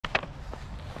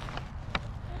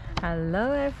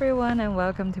Hello everyone and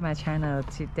welcome to my channel.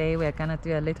 Today we're gonna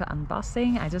do a little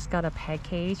unboxing. I just got a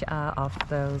package of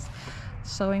those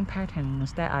sewing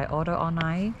patterns that I ordered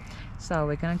online, so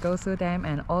we're gonna go through them.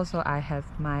 And also I have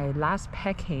my last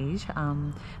package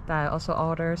that I also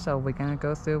ordered, so we're gonna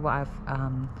go through what I've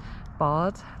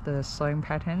bought, the sewing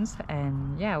patterns,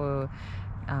 and yeah, we'll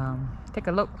take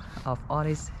a look of all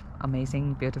these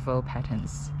amazing beautiful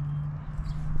patterns.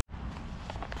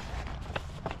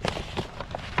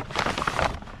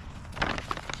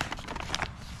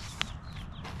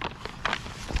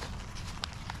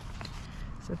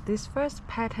 So this first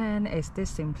pattern is this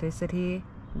Simplicity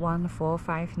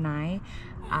 1459.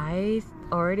 I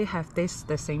already have the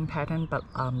same pattern but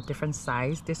different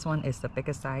size. This one is the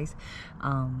bigger size.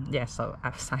 Yeah, so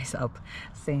I've sized up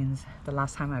since the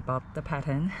last time I bought the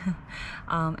pattern.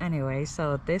 Anyway,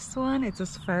 so this one is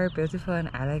just very beautiful and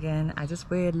elegant. I just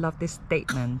really love this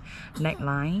statement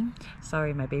neckline.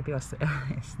 Sorry, my baby was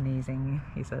sneezing.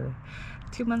 He's a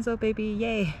 2 months old baby,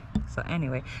 yay. So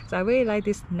anyway, so I really like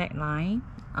this neckline.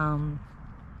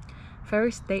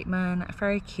 Very statement,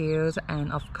 very cute,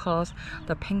 and of course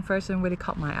the pink version really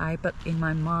caught my eye, but in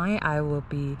my mind I will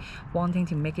be wanting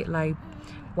to make it like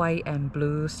white and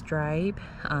blue stripe,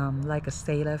 like a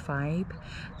sailor vibe.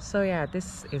 So yeah,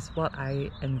 this is what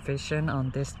I envision on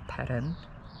this pattern.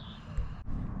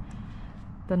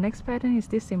 The next pattern is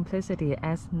this Simplicity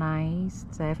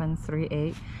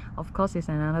S9738. Of course, it's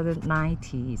another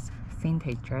 90s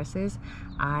vintage dresses.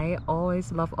 I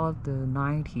always love all the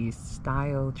 90s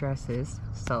style dresses.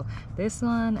 So this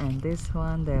one and this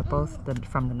one, they're both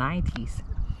from the 90s.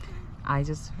 I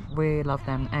just really love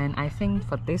them. And I think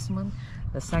for this one,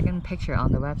 the second picture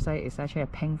on the website is actually a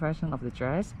pink version of the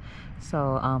dress.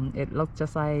 So it looks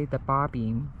just like the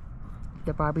Barbie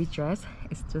dress.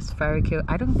 Is just very cute.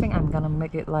 I don't think I'm gonna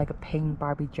make it like a pink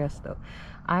Barbie dress though.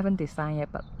 I haven't designed yet,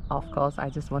 but of course I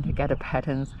just want to get the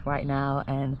patterns right now,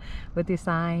 and we'll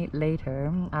design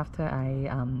later after I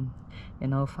you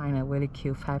know, find a really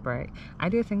cute fabric. I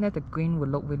do think that the green would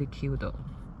look really cute though.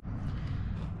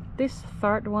 This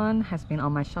third one has been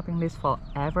on my shopping list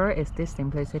forever. Is this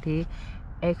Simplicity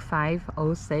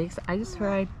 8506. I just feel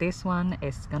like this one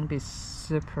is gonna be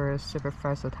super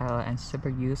versatile and super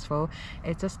useful.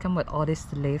 It just comes with all these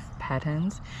sleeve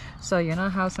patterns. So you know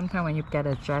how sometimes when you get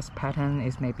a dress pattern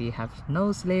is maybe have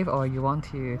no sleeve, or you want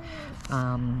to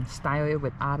style it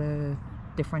with other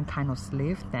different kind of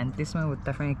sleeve, then this one would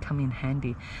definitely come in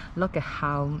handy. Look at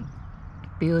how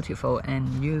beautiful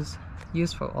and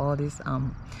useful all these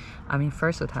I mean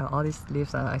versatile all these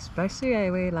sleeves are. Especially I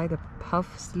really like the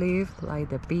puff sleeve, like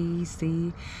the B,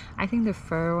 C. I think the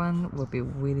fur one would be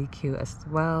really cute as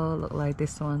well. Look like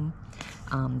this one,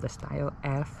 the style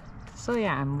F. So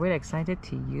yeah, I'm really excited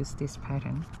to use this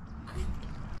pattern.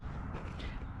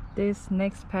 This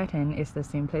next pattern is the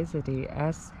Simplicity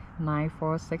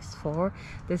S9464.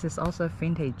 This is also a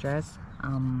vintage dress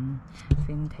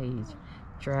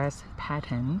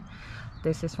pattern.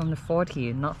 This is from the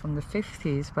 40s, not from the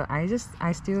 50s, but I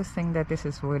still think that this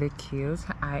is really cute.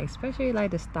 I especially like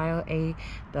the style A.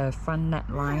 The front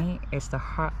neckline is the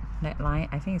heart neckline.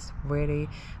 I think it's really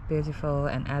beautiful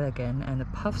and elegant. And the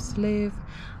puff sleeve,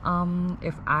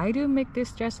 if I do make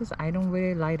these dresses, I don't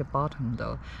really like the bottom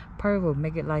though. Probably will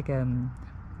make it like a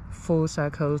full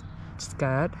circle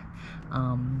skirt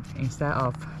instead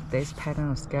of this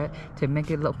pattern of skirt, to make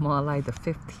it look more like the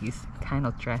 50s kind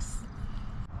of dress.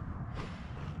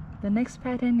 The next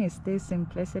pattern is this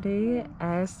Simplicity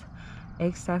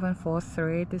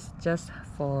S8743. This is just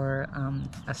for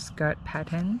a skirt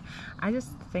pattern. I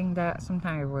just think that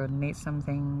sometimes I will need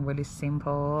something really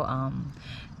simple,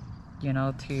 you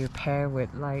know, to pair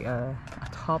with like a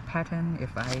top pattern.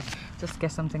 If I just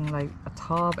get something like a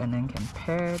top and then can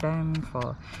pair them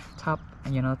for top,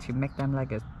 you know, to make them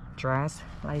like a dress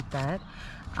like that.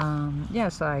 Yeah,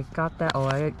 so I got that,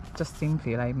 or I just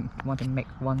simply like want to make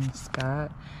one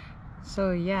skirt.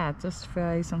 So yeah, just feel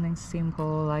like something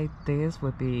simple like this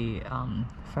would be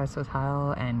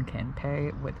versatile and can pair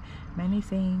it with many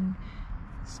things.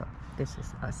 So this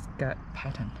is a skirt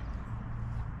pattern.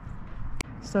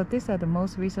 So these are the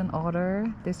most recent order,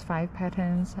 these 5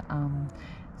 patterns.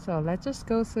 So let's just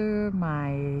go through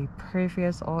my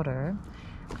previous order,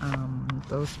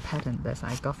 those patterns that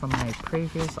I got from my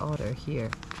previous order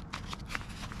here.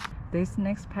 This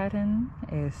next pattern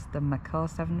is the McCall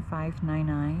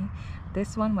 7599.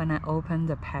 This one, when I open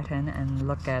the pattern and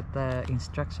look at the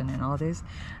instruction and all this,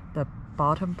 the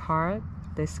bottom part,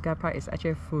 this skirt part, is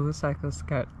actually a full circle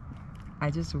skirt. I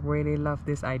just really love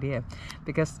this idea,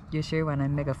 because usually when I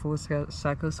make a full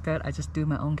circle skirt, I just do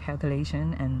my own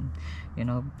calculation and, you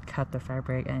know, cut the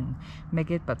fabric and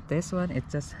make it. But this one,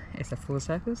 it's a full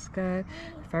circle skirt,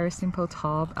 very simple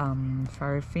top,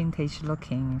 very vintage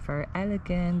looking, very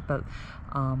elegant, but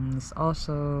it's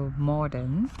also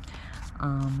modern.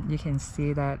 You can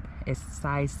see that it's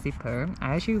side zipper.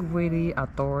 I actually really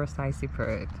adore side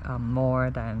zipper more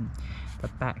than the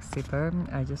back zipper.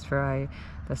 I just feel like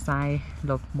the side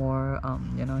look more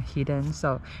you know, hidden,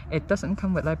 so it doesn't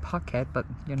come with like pocket, but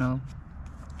you know,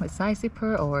 with side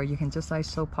zipper, or you can just like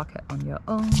sew pocket on your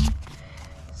own.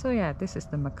 So yeah, this is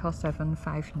the McCall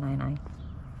 7599.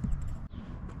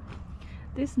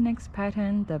 This next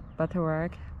pattern, the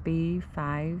Butterwork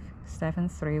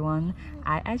B5731,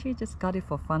 I actually just got it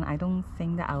for fun. I don't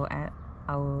think that I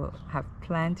will have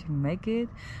planned to make it,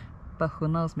 but who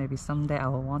knows, maybe someday I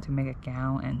will want to make a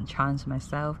gown and challenge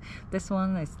myself. This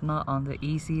one is not on the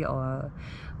easy or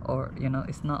you know,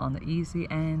 it's not on the easy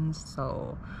end,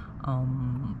 so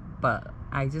but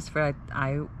I just feel like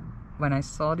when I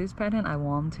saw this pattern, I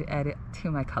want to add it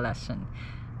to my collection.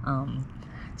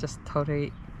 Just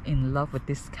totally in love with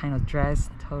this kind of dress,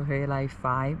 totally like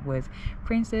vibe with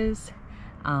Princess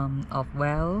of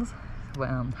Wales,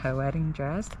 her wedding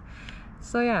dress.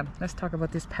 So yeah, let's talk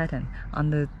about this pattern.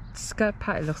 On the skirt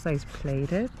part, it looks like it's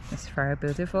plated. It's very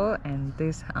beautiful, and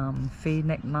this V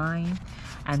neckline,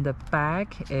 and the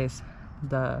back is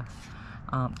the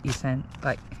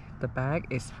like the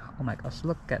back is, oh my gosh,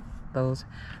 look at those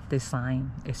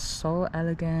design. It's so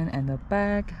elegant, and the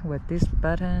back with this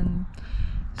button.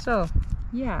 So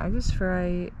yeah, I just feel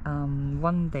like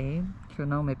one day, you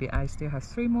know, maybe I still have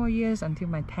 3 more years until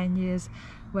my 10 years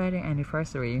wedding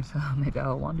anniversary, so maybe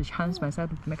I'll want to challenge myself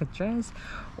to make a dress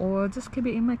or just keep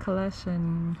it in my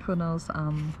collection, who knows.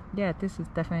 Yeah, this is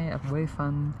definitely a very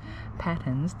fun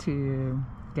patterns to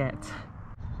get.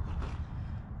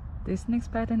 This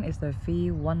next pattern is the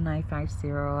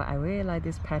V1950. I really like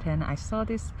this pattern. I saw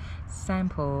this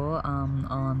sample on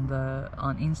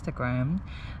Instagram,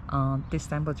 this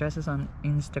sample dresses on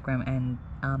Instagram, and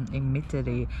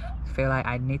immediately feel like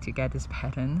I need to get this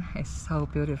pattern. It's so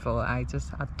beautiful. I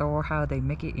just adore how they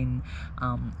make it in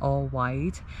all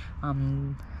white.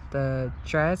 The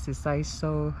dress is like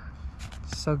so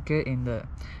good in the,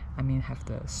 I mean, have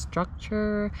the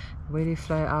structure really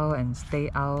flare out and stay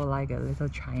out like a little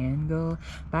triangle.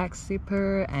 Back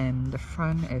zipper, and the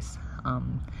front is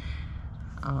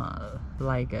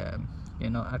like a, you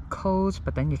know, a coat,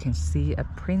 but then you can see a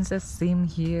princess seam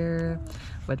here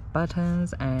with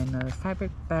buttons and a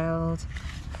fabric belt.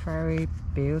 Very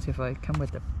beautiful. It comes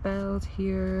with the belt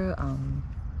here.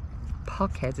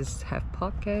 Pockets, it have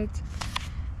pockets.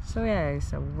 So yeah,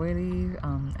 it's a really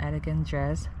elegant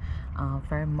dress.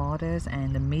 Very modest,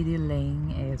 and the midi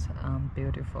lane is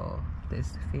beautiful.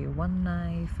 This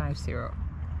V1950.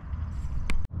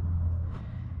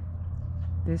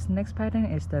 This next pattern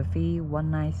is the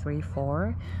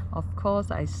V1934. Of course,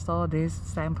 I saw these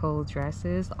sample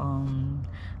dresses on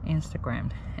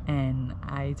Instagram, and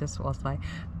I just was like,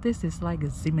 this is like a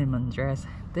Zimmermann dress.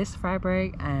 This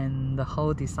fabric and the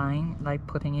whole design, like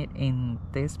putting it in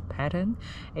this pattern,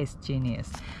 is genius.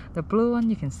 The blue one,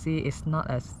 you can see, is not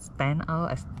as stand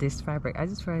out as this fabric. I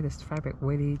just feel like this fabric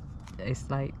really is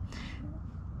like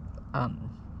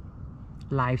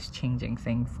life-changing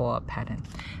thing for a pattern.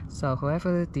 So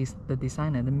whoever the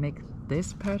designer that make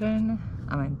this pattern,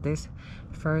 I mean this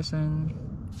version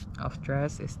of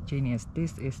dress, is genius.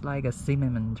 This is like a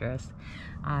Zimmermann dress.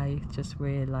 I just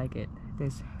really like it.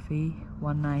 This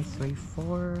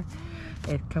V1934,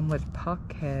 it comes with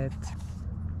pocket,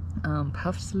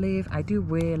 puff sleeve. I do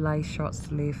really like short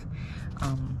sleeve.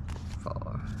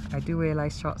 I do really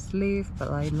like short sleeve,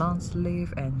 but like long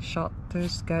sleeve and shorter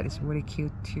skirt is really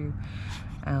cute too.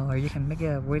 Or you can make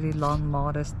a really long,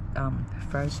 modest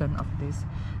version of this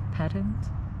pattern.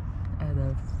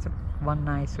 The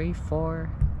 1934.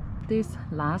 This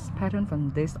last pattern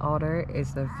from this order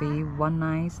is the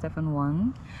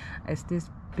V1971. It's this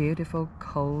beautiful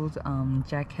coat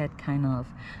jacket kind of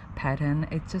pattern.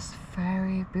 It's just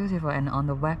very beautiful, and on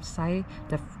the website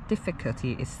the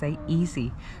difficulty is say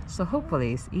easy, so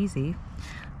hopefully it's easy.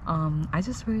 I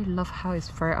just really love how it's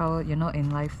far out, you know, in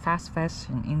like fast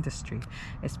fashion industry,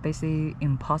 it's basically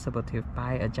impossible to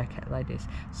buy a jacket like this,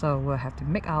 so we'll have to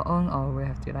make our own, or we'll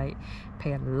have to like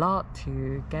pay a lot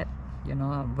to get, you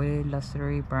know, a really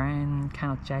luxury brand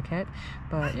kind of jacket.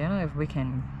 But you know, if we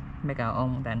can make our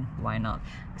own, then why not?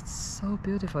 It's so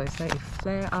beautiful. It's like it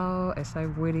flare out, it's like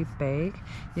really big.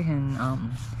 You can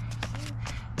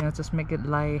you know, just make it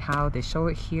like how they show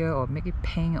it here, or make it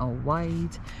pink or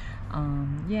white.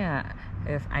 Yeah,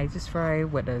 if I just wear it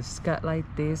with a skirt like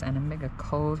this and then make a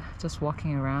coat just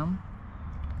walking around,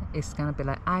 it's gonna be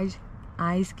like eyes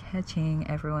catching.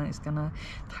 Everyone is gonna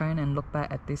turn and look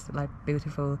back at this like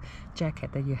beautiful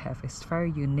jacket that you have. It's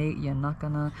very unique. You're not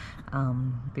gonna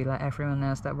be like everyone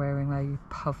else that wearing like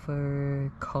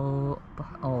puffer coat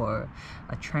or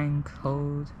a trench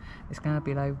coat. It's gonna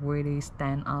be like really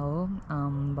stand out,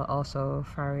 but also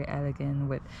very elegant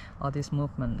with all these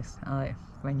movements. Like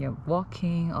when you're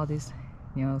walking, all these,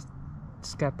 you know,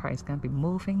 skirt part is gonna be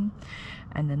moving,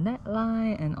 and the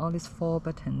neckline and all these 4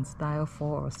 buttons, style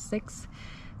 4 or 6.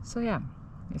 So yeah,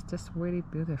 it's just really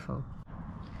beautiful.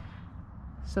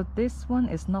 So this one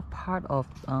is not part of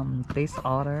this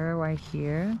order right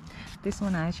here. This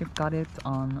one I actually got it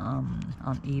on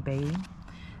eBay.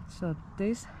 So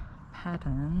this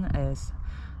pattern is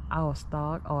out of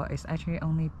stock, or it's actually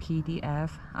only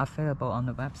PDF available on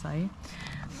the website.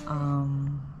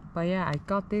 But yeah, I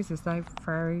got this. It's like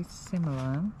very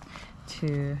similar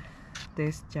to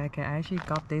this jacket. I actually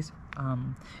got this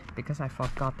because I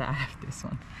forgot that I have this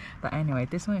one. But anyway,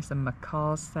 this one is a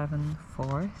McCall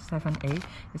 7478.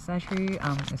 It's actually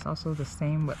it's also the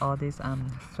same with all these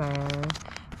fair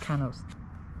kind of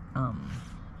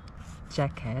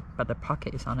jacket, but the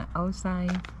pocket is on the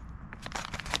outside.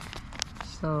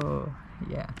 So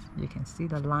yeah, you can see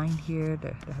the line here,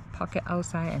 the pocket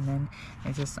outside, and then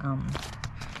it just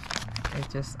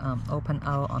open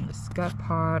out on the skirt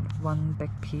part. One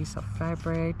big piece of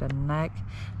fabric. The neck,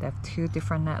 they have 2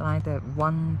 different necklines. They have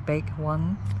one big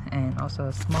one and also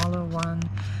a smaller one.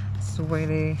 It's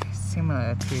really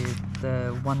similar to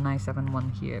the 1971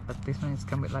 here, but this one is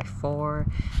come with like 4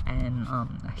 and a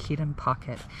hidden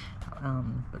pocket.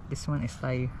 But this one is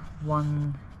like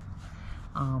one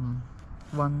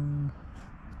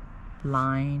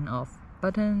line of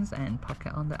buttons and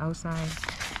pocket on the outside.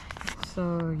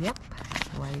 So yep,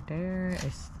 right there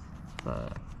is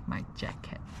my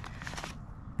jacket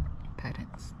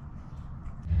patterns.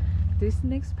 This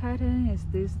next pattern is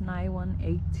this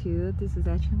 9182. This is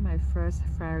actually my first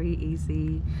very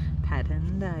easy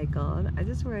pattern that I got. I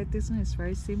just wear this one. Is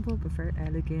very simple but very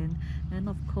elegant, and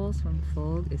of course when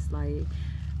fold it's like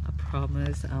a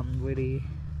promise really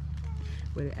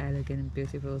elegant and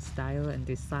beautiful style and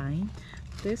design.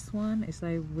 This one is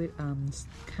like with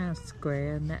kind of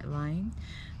square neckline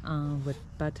with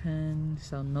button,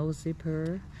 so no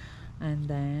zipper, and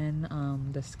then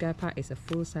the skirt part is a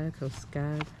full circle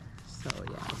skirt. So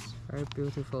yeah, it's very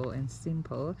beautiful and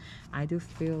simple. I do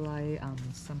feel like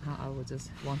somehow I would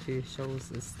just want to show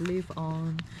the sleeve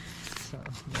on, so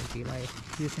maybe like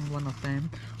using one of them,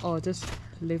 or just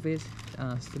leave it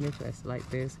sleeveless like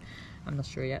this. I'm not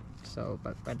sure yet. So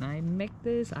but when I make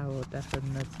this, I will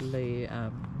definitely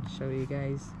show you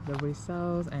guys the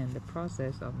results and the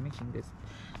process of making this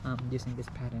using this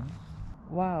pattern.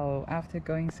 Wow, after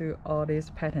going through all this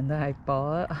pattern that I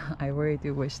bought, I really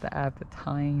do wish that I have the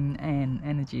time and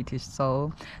energy to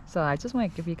sew. So I just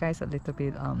want to give you guys a little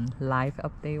bit live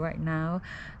update right now.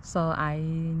 So I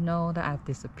know that I've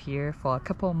disappeared for a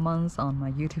couple of months on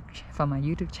my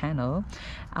YouTube channel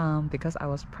because I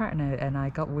was pregnant and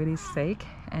I got really sick,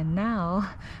 and now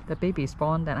the baby is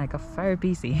born, then I got very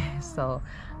busy. So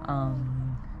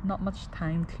not much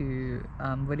time to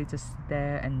really just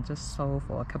there and just sew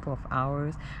for a couple of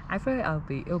hours. I feel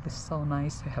like it'll be so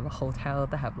nice to have a hotel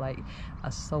that have like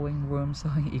a sewing room,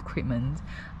 sewing equipment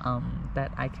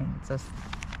that I can just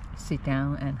sit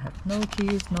down and have no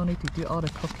kids, no need to do all the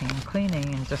cooking,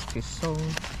 cleaning, and just to sew.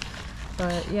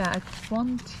 But yeah, I just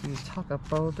want to talk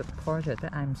about the project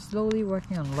that I'm slowly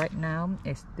working on right now.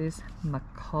 Is this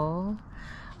McCall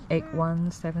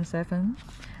 8177.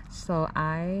 So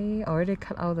I already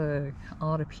cut out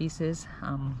all the pieces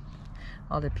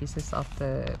of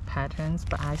the patterns,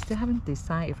 but I still haven't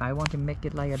decided if I want to make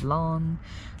it like a long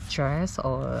dress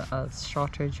or a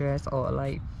shorter dress, or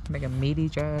like make a midi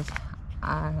dress.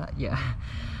 Yeah,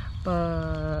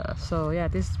 but so yeah,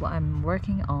 this is what I'm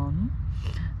working on,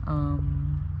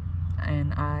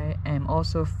 and I am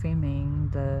also filming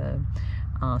the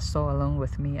sew along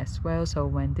with me as well. So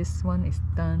when this one is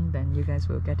done, then you guys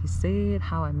will get to see it,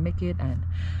 how I make it, and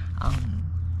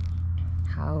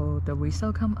how the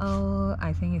result come out.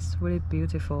 I think it's really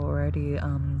beautiful already.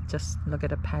 Just look at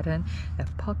the pattern. I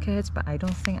have pockets, but I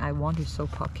don't think I want to sew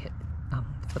pocket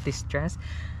for this dress.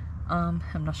 I'm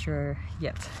not sure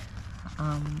yet.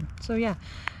 So yeah,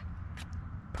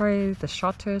 probably the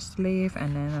shorter sleeve,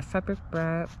 and then a fabric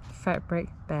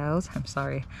belt. I'm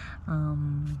sorry.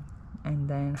 And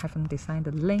then haven't designed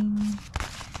the length.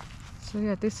 So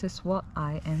yeah, this is what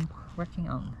I am working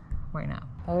on. right now.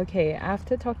 Okay,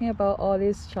 after talking about all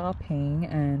this shopping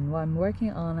and what I'm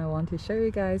working on, I want to show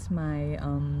you guys my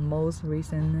most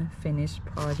recent finished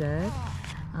project.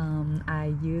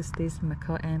 I used this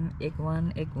McCall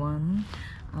X1.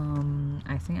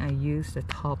 I think I used the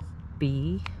top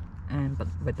B but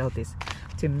without this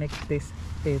to make this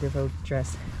beautiful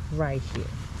dress right here.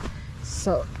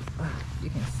 So you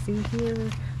can see here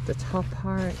the top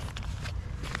part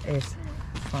is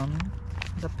from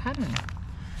the pattern.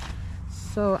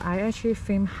 So I actually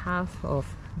filmed half of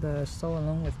the Sew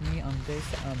Along with Me on this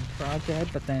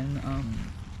project, but then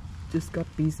just got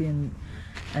busy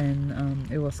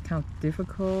and it was kind of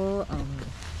difficult,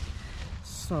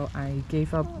 so I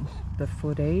gave up the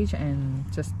footage and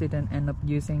just didn't end up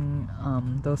using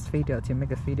those videos to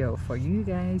make a video for you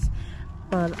guys.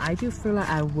 But I do feel like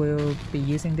I will be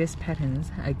using these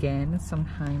patterns again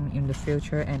sometime in the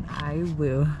future, and I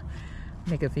will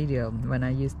make a video when I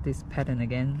use this pattern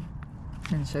again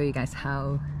and show you guys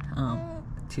how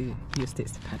to use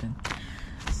this pattern.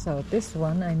 So this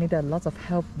one I needed lots of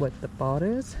help with the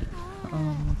borders.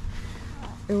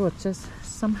 It was just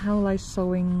somehow like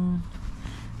sewing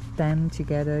them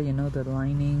together, you know, the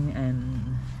lining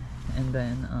and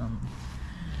then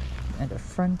at the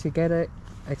front together,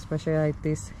 especially like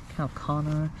this kind of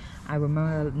corner. I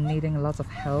remember needing lots of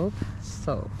help.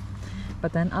 So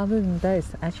but then other than that,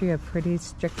 it's actually a pretty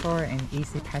straightforward and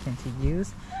easy pattern to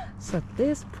use. So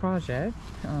this project,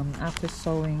 after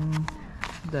sewing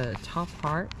the top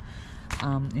part,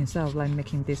 instead of like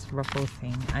making this ruffle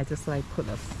thing, I just like put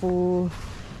a full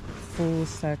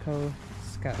circle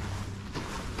skirt.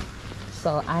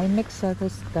 So I make circle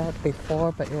skirt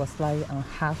before, but it was like a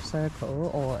half circle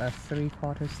or a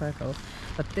 3/4 circle.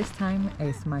 But this time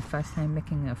is my first time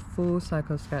making a full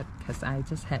circle skirt because I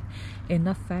just had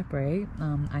enough fabric.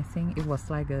 I think it was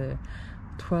like a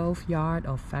 12 yard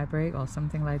of fabric or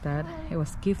something like that. It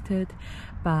was gifted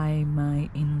by my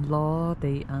in-law.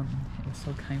 It was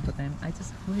so kind for them. I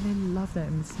just really love that.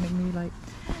 It's made me like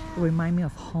remind me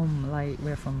of home. Like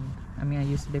we're from, I mean, I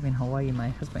used to live in Hawaii. My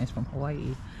husband is from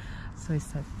Hawaii. So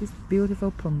it's like this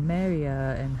beautiful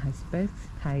plumeria and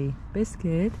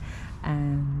hibiscus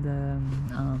and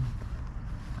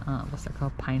what's it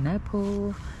called,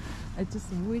 pineapple. It's just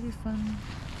really fun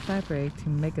fabric to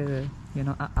make a, you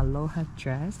know, a aloha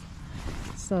dress.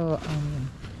 So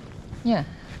yeah,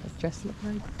 the dress look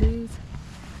like this.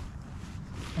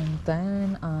 And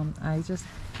then I just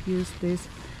used this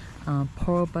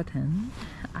pearl button.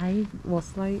 I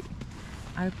was like,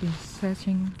 I've been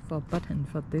searching for a button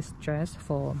for this dress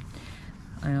for,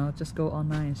 you know, just go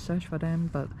online and search for them,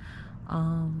 but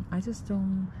I just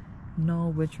don't know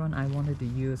which one I wanted to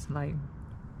use. Like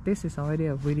this is already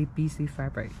a really busy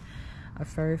fabric, a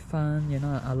very fun, you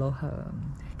know, aloha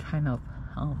kind of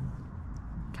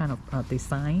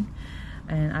design,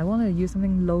 and I wanted to use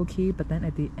something low-key, but then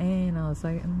at the end I was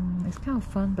like, it's kind of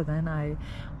fun, but then I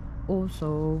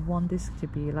also want this to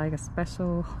be like a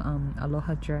special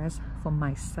aloha dress for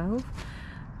myself,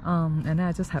 and then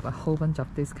I just have a whole bunch of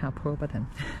this kind of pearl button.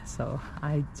 So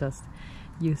I just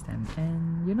use them,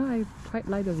 and you know, I quite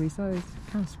like the result. It's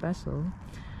kind of special.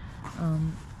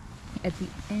 At the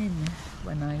end,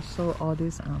 when I sew all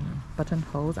these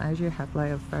buttonholes, I actually have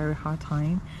like a very hard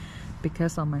time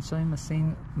because on my sewing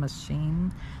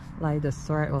machine, like the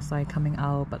thread was like coming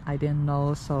out, but I didn't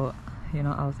know. So you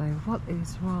know, I was like, what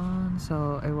is wrong?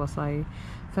 So it was like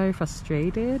very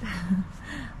frustrated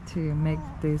to make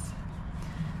this.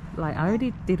 Like I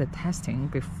already did a testing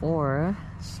before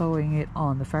sewing it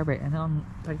on the fabric, and on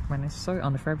like when I sew it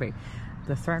on the fabric,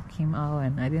 the thread came out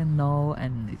and I didn't know,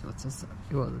 and it was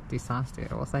a disaster.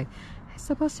 I was like, it's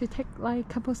supposed to take like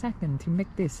a couple seconds to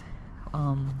make this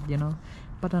you know,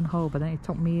 buttonhole, but then it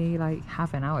took me like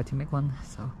half an hour to make one.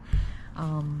 So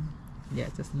yeah,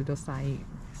 just a little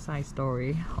side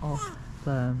story of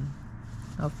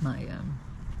my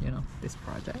you know, this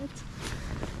project.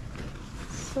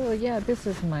 So yeah, this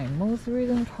is my most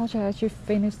recent project. I actually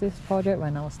finished this project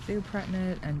when I was still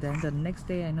pregnant, and then the next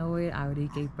day I know it, I already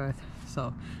gave birth.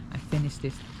 So I finished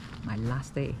this my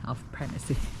last day of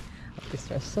pregnancy of this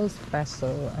dress. So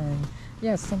special. And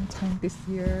yeah, sometime this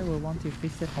year we'll want to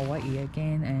visit Hawaii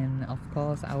again, and of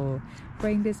course I will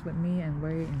bring this with me and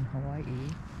wear it in Hawaii.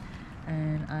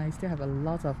 And I still have a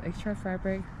lot of extra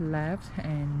fabric left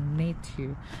and need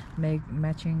to make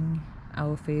matching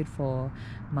outfit for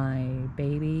my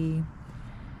baby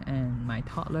and my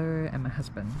toddler and my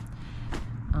husband.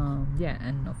 Yeah,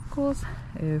 and of course,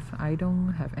 if I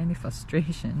don't have any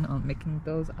frustration on making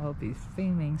those, I'll be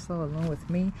filming Sew Along with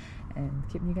Me and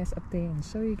keep you guys updated and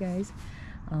show you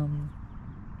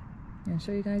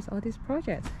guys all these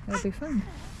projects. It'll be fun.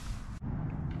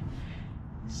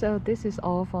 So this is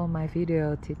all for my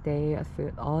video today. I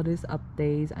feel all these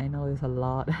updates, I know it's a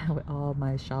lot with all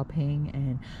my shopping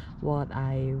and what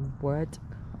I worked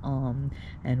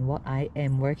and what I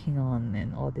am working on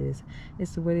and all this.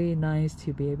 It's really nice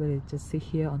to be able to just sit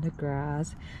here on the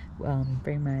grass,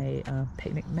 bring my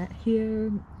picnic mat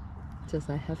here, just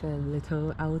I have a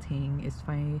little outing. It's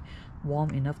finally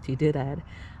warm enough to do that.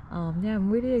 Yeah, I'm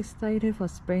really excited for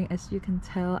spring. As you can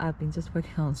tell, I've been just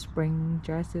working on spring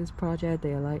dresses project.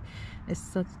 They're like,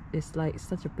 it's like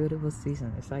such a beautiful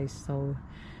season. It's like so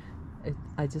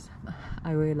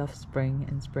I really love spring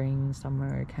and spring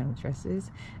summer kind of dresses.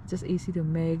 It's just easy to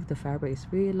make. The fabric is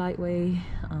really lightweight.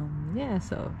 Yeah,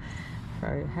 so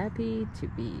very happy to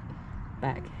be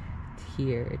back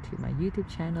here to my YouTube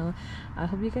channel. I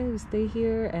hope you guys will stay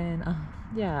here, and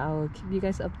yeah, I'll keep you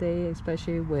guys updated,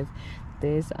 especially with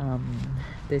this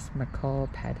this macaw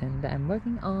pattern that I'm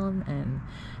working on, and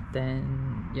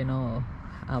then you know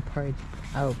I'll probably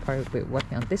be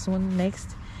working on this one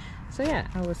next. So yeah,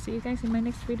 I will see you guys in my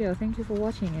next video. Thank you for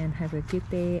watching and have a good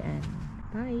day, and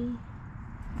bye.